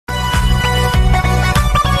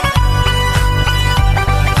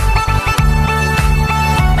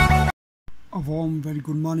warm very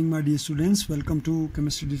good morning my dear students. Welcome to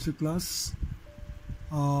chemistry digital class.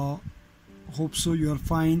 Hope so you are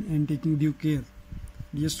fine and taking due care.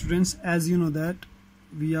 Dear students, as you know that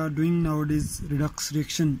we are doing nowadays redox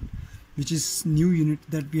reaction, which is new unit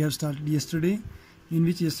that we have started yesterday, in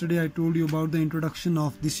which yesterday I told you about the introduction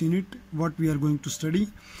of this unit, what we are going to study.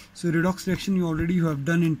 So redox reaction you already have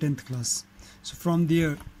done in 10th class. So from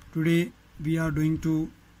there today we are going to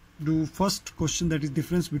do first question, that is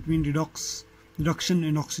difference between reduction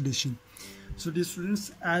and oxidation. So dear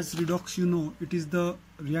students, as redox you know it is the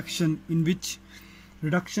reaction in which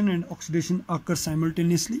reduction and oxidation occur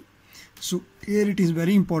simultaneously. So here it is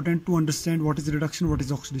very important to understand what is reduction, what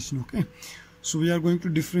is oxidation. Okay, so we are going to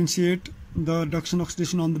differentiate the reduction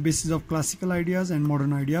oxidation on the basis of classical ideas and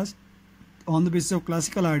modern ideas. On the basis of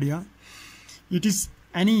classical idea, it is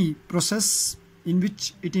any process in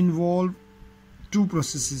which it involves two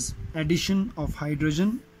processes: addition of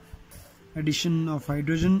hydrogen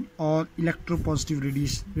or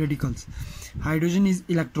electropositive radicals. Hydrogen is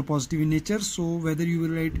electropositive in nature, so whether you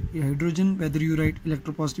will write hydrogen, whether you write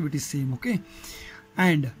electropositive, it is same. Okay,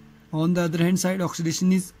 and on the other hand side,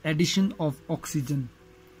 oxidation is addition of oxygen.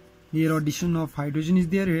 Here addition of hydrogen is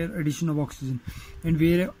there, here addition of oxygen, and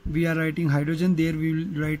where we are writing hydrogen, there we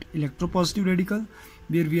will write electropositive radical.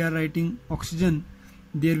 Where we are writing oxygen,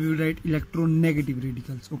 there we will write electronegative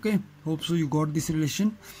radicals. Okay, hope so you got this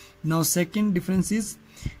relation. Now second difference is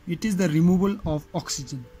it is the removal of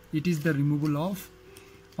oxygen. It is the removal of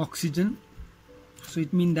oxygen. So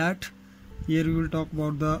it means that here we will talk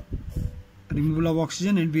about the removal of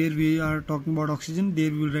oxygen, and where we are talking about oxygen,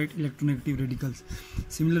 there we will write electronegative radicals.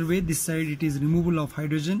 Similar way, this side it is removal of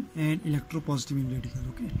hydrogen and electropositive radical.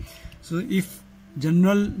 Okay, so if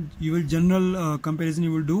general comparison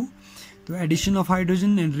you will do, the addition of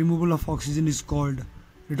hydrogen and removal of oxygen is called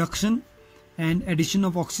reduction, and addition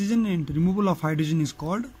of oxygen and removal of hydrogen is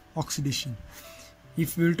called oxidation.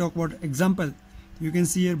 If we will talk about example, you can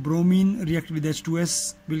see here bromine react with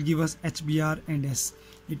H2S will give us HBr and S.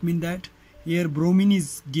 It means that here bromine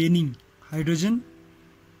is gaining hydrogen.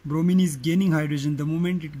 The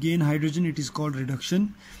moment it gain hydrogen, it is called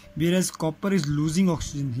reduction. Whereas copper is losing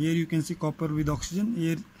oxygen. Here you can see copper with oxygen.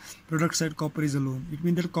 Here product side copper is alone. It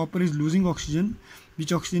means that copper is losing oxygen,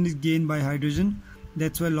 which oxygen is gained by hydrogen.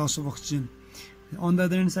 That's why loss of oxygen. On the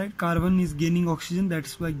other hand side, carbon is gaining oxygen.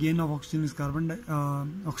 That's why gain of oxygen is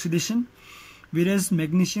oxidation. Whereas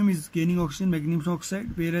magnesium is gaining oxygen, magnesium oxide.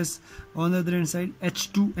 Whereas on the other hand side,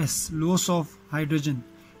 H2S, loss of hydrogen,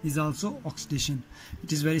 is also oxidation.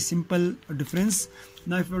 It is very simple difference.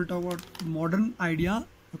 Now if we will talk about modern idea,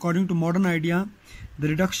 according to modern idea, the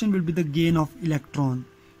reduction will be the gain of electron.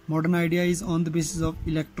 Modern idea is on the basis of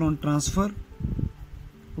electron transfer.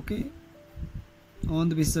 Okay, on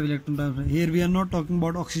the basis of electron transfer. Here we are not talking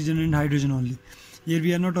about oxygen and hydrogen only. Here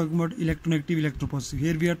we are not talking about electronegative, electropositive.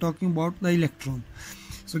 Here we are talking about the electron.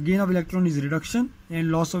 So gain of electron is reduction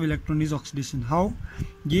and loss of electron is oxidation. How?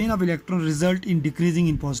 Gain of electron result in decreasing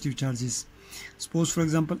in positive charges. Suppose for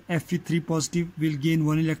example Fe3 positive will gain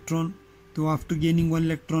 1 electron. So after gaining 1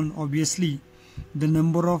 electron, obviously the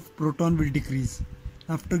number of proton will decrease.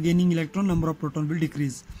 After gaining electron, number of proton will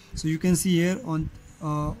decrease. So you can see here on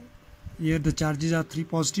here the charges are 3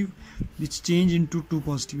 positive, which change into 2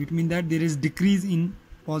 positive. It means that there is decrease in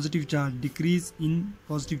positive charge. Decrease in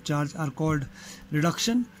positive charge are called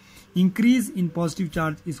reduction. Increase in positive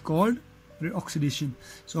charge is called oxidation.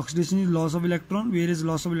 So oxidation is loss of electron, whereas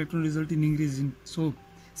loss of electron result in increase in. So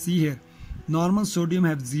see here, normal sodium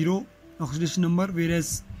have 0 oxidation number,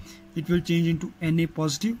 whereas it will change into Na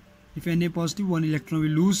positive. If Na positive, 1 electron will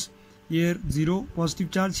lose. Here 0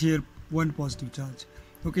 positive charge, here 1 positive charge.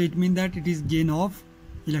 Okay, it means that it is gain of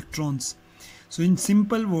electrons. So in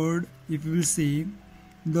simple word, if we will say,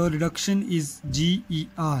 the reduction is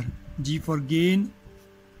GER. G for gain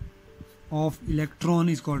of electron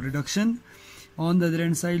is called reduction. On the other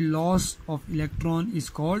hand side, loss of electron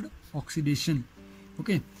is called oxidation.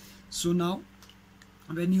 Okay, so now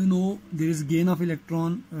when you know there is gain of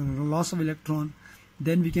electron, loss of electron,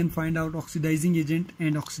 then we can find out oxidizing agent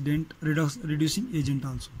and reducing agent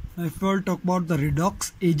also. Now if we will talk about the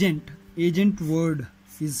redox agent word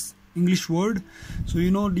is English word. So you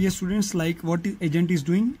know dear students, like what agent is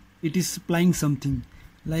doing, it is supplying something.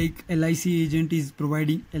 Like LIC agent is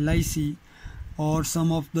providing LIC, or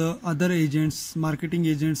some of the other agents, marketing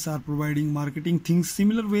agents are providing marketing things.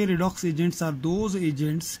 Similar way, redox agents are those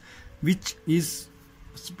agents which is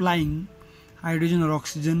supplying hydrogen or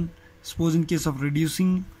oxygen. Suppose in case of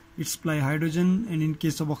reducing, it supply hydrogen, and in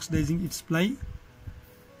case of oxidizing, it supply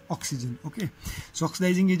oxygen. Okay, so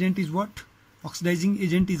oxidizing agent is what? Oxidizing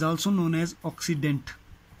agent is also known as oxidant.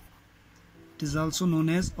 It is also known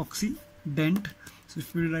as oxidant. So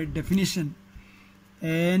if we write definition,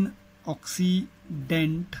 an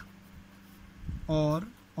oxidant or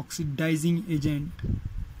oxidizing agent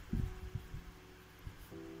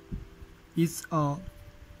is a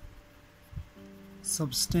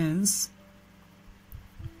substance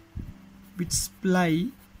which supply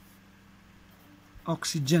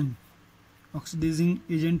oxygen. Oxidizing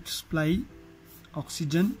agent supply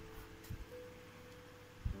oxygen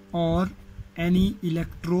or any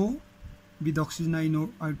electro with oxygen.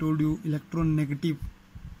 I told you electronegative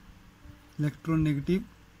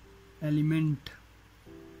element.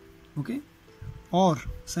 Okay, or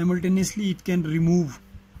simultaneously it can remove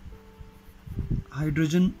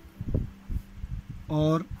hydrogen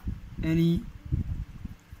or any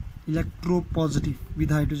electropositive.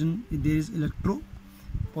 With hydrogen there is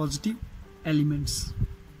electropositive elements.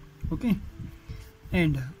 Okay,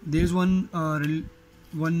 and there is one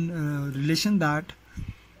relation that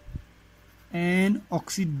an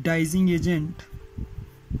oxidizing agent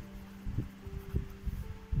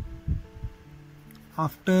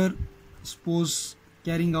after suppose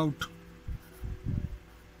carrying out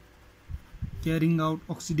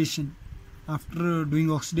oxidation, after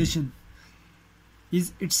doing oxidation,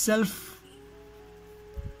 is itself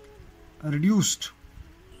reduced,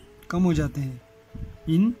 कम हो जाते हैं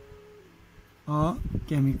in a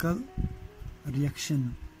chemical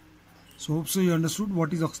reaction. So hope so you understood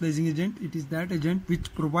what is oxidizing agent. It is that agent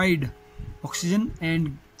which provide oxygen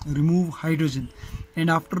and remove hydrogen, and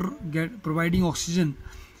after providing oxygen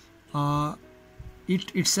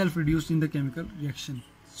it itself reduced in the chemical reaction.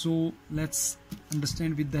 So let's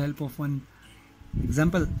understand with the help of one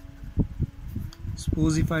example.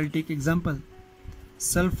 Suppose if I'll take example,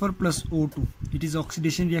 sulfur plus O2, it is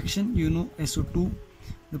oxidation reaction, you know, SO2.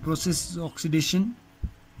 The process is oxidation,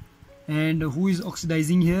 and who is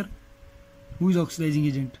oxidizing here? Who is oxidizing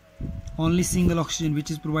agent? Only single oxygen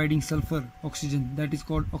which is providing sulfur oxygen, that is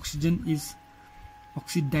called oxygen is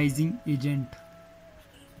oxidizing agent.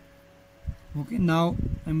 Okay, now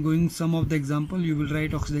I'm going some of the example. You will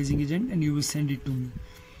write oxidizing agent and you will send it to me.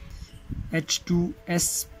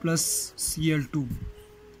 H2S plus Cl2,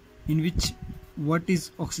 in which what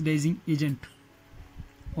is oxidizing agent?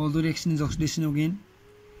 Although reaction is oxidation again.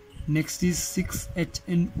 Next is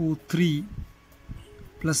 6HNO3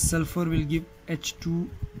 plus sulfur will give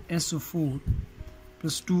H2SO4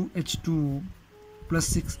 plus 2H2O plus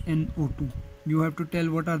 6NO2. You have to tell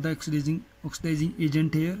what are the oxidizing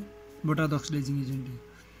agent here. What are the oxidizing agent here?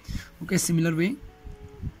 Okay, similar way,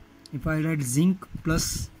 if I write zinc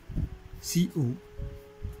plus CO,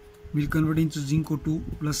 will convert into zinc O2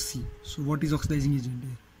 plus C. So what is oxidizing agent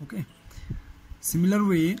here? Okay, similar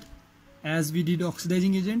way as we did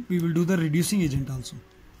oxidizing agent, we will do the reducing agent also.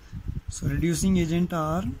 So reducing agent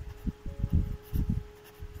are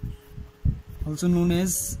also known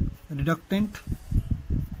as reductant.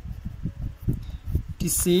 It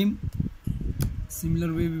is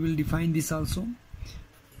similar way we will define this also.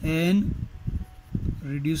 An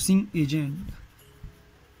reducing agent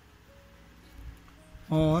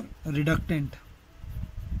or reductant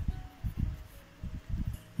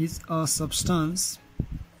is a substance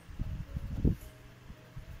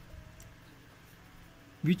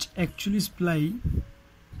which actually supply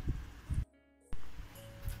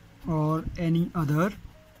or any other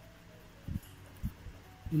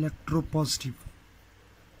electropositive.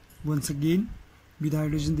 Once again, with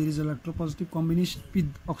hydrogen there is electropositive combination,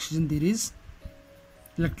 with oxygen there is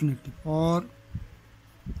electronegative, or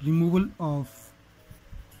removal of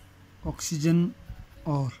oxygen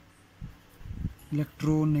or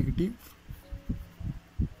electronegative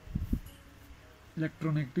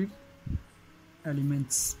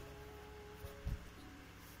elements.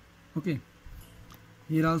 Okay,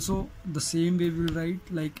 here also the same way we will write,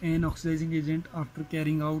 like an oxidizing agent after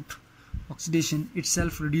carrying out oxidation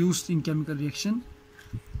itself reduced in chemical reaction.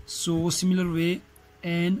 So similar way,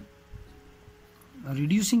 an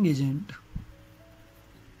reducing agent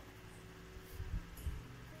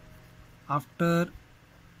after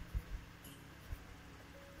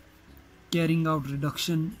carrying out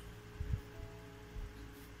reduction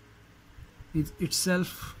is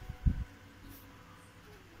itself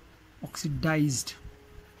oxidized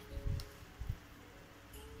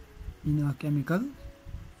in a chemical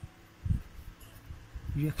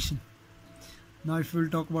reaction. Now if we will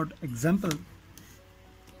talk about example,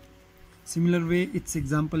 similar way its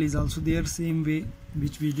example is also there, same way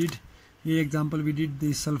which we did here. Example we did,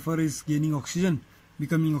 the sulfur is gaining oxygen,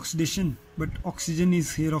 becoming oxidation, but oxygen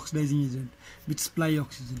is here oxidizing agent which supply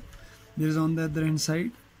oxygen. There is on the other hand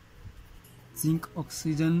side zinc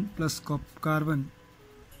oxygen plus carbon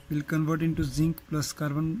will convert into zinc plus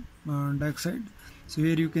carbon dioxide. So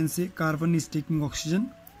here you can say carbon is taking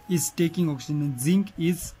oxygen, and zinc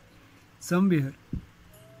is somewhere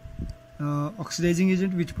oxidizing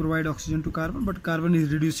agent which provide oxygen to carbon, but carbon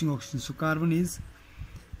is reducing oxygen. So carbon is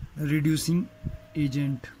reducing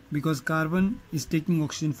agent because carbon is taking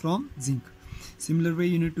oxygen from zinc. Similar way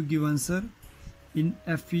you need to give answer in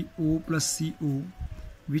FeO plus CO,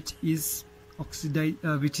 which is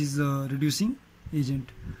reducing agent.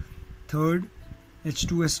 Third,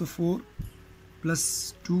 H2SO4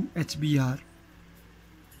 plus 2HBr,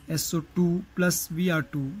 SO2 plus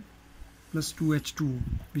Br2 plus 2H2,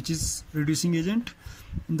 which is reducing agent.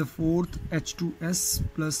 In the fourth, H2S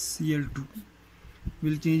plus Cl2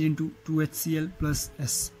 will change into 2HCl plus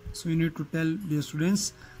S. So you need to tell the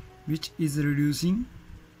students which is a reducing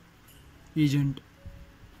agent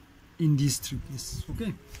in these three cases.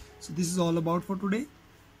 Okay, so this is all about for today.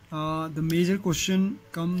 The major question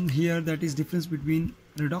come here, that is difference between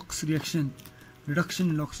reduction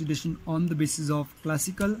and oxidation on the basis of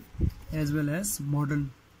classical as well as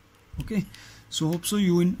modern. Okay, so hope so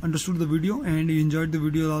you understood the video and you enjoyed the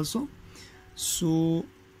video also. So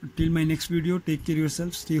till my next video, take care of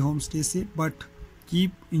yourself, stay home, stay safe, but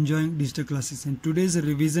keep enjoying digital classes. And today's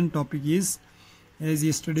revision topic is, as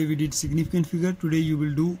yesterday we did significant figure, today you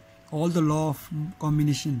will do all the law of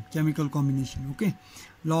combination, chemical combination. Okay,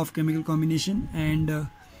 law of chemical combination and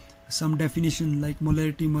some definition like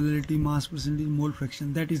molarity, mass percentage, mole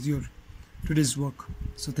fraction. That is your today's work.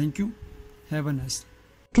 So thank you, have a nice day.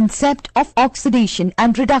 Concept of oxidation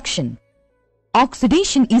and reduction.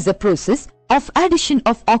 Oxidation is a process of addition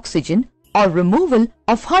of oxygen or removal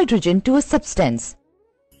of hydrogen to a substance.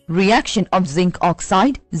 Reaction of zinc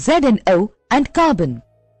oxide ZnO and carbon.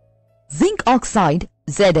 Zinc oxide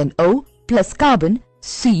ZnO plus carbon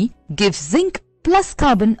C gives zinc plus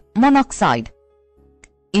carbon monoxide.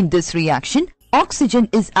 In this reaction, oxygen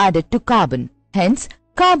is added to carbon. Hence,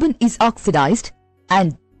 carbon is oxidized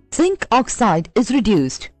and zinc oxide is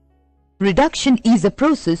reduced. Reduction is a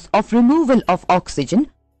process of removal of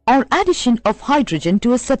oxygen or addition of hydrogen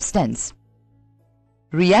to a substance.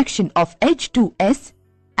 Reaction of H2S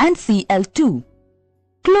and Cl2.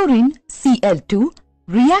 Chlorine Cl2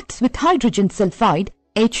 reacts with hydrogen sulfide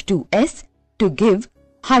H2S to give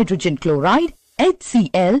hydrogen chloride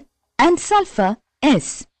HCl and sulfur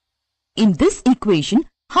S. In this equation,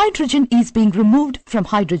 hydrogen is being removed from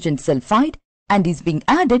hydrogen sulfide and is being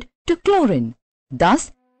added to chlorine.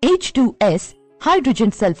 Thus, H2S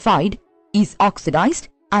hydrogen sulfide is oxidized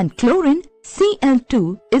and chlorine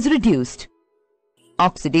Cl2 is reduced.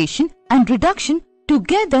 Oxidation and reduction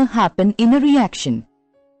together happen in a reaction.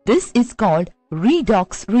 This is called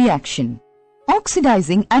redox reaction.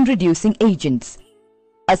 Oxidizing and reducing agents.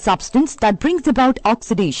 A substance that brings about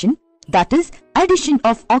oxidation, that is addition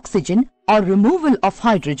of oxygen or removal of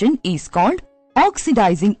hydrogen, is called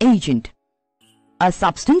oxidizing agent. A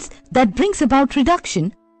substance that brings about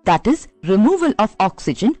reduction, that is removal of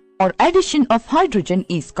oxygen or addition of hydrogen,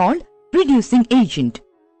 is called reducing agent.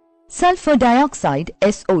 Sulfur dioxide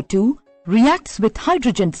SO2 reacts with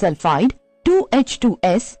hydrogen sulfide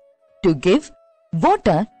 2H2S to give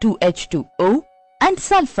water 2H2O and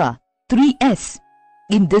sulfur 3S.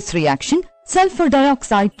 In this reaction, sulfur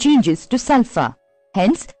dioxide changes to sulfur.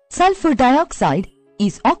 Hence, sulfur dioxide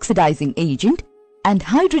is oxidizing agent and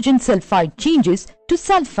hydrogen sulfide changes to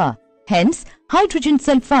sulfur. Hence, hydrogen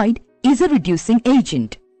sulfide is a reducing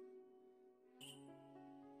agent.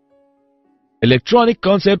 Electronic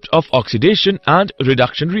concept of oxidation and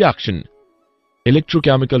reduction reaction.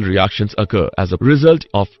 Electrochemical reactions occur as a result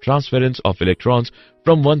of transference of electrons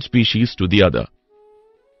from one species to the other.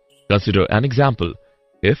 Consider an example.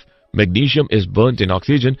 If magnesium is burnt in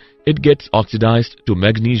oxygen, it gets oxidized to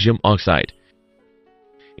magnesium oxide.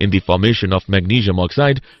 In the formation of magnesium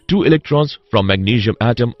oxide, 2 electrons from magnesium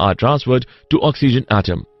atom are transferred to oxygen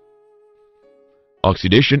atom.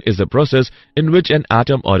 Oxidation is a process in which an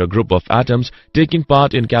atom or a group of atoms taking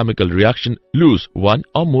part in chemical reaction lose one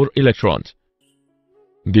or more electrons.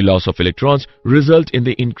 The loss of electrons result in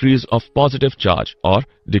the increase of positive charge or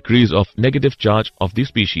decrease of negative charge of the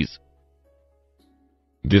species.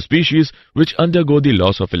 The species which undergo the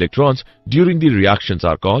loss of electrons during the reactions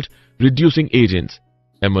are called reducing agents.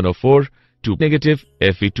 MnO4 2 negative,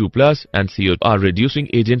 Fe2 plus and CO are reducing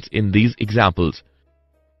agents in these examples.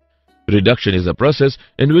 Reduction is a process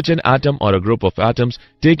in which an atom or a group of atoms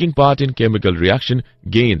taking part in chemical reaction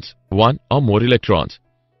gains one or more electrons.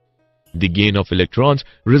 The gain of electrons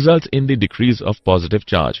results in the decrease of positive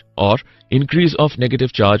charge or increase of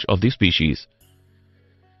negative charge of the species.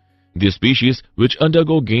 The species which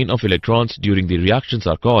undergo gain of electrons during the reactions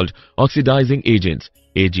are called oxidizing agents.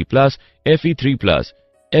 Ag+, Fe3+,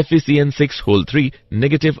 FeCN6(3)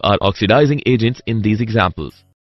 negative are oxidizing agents in these examples.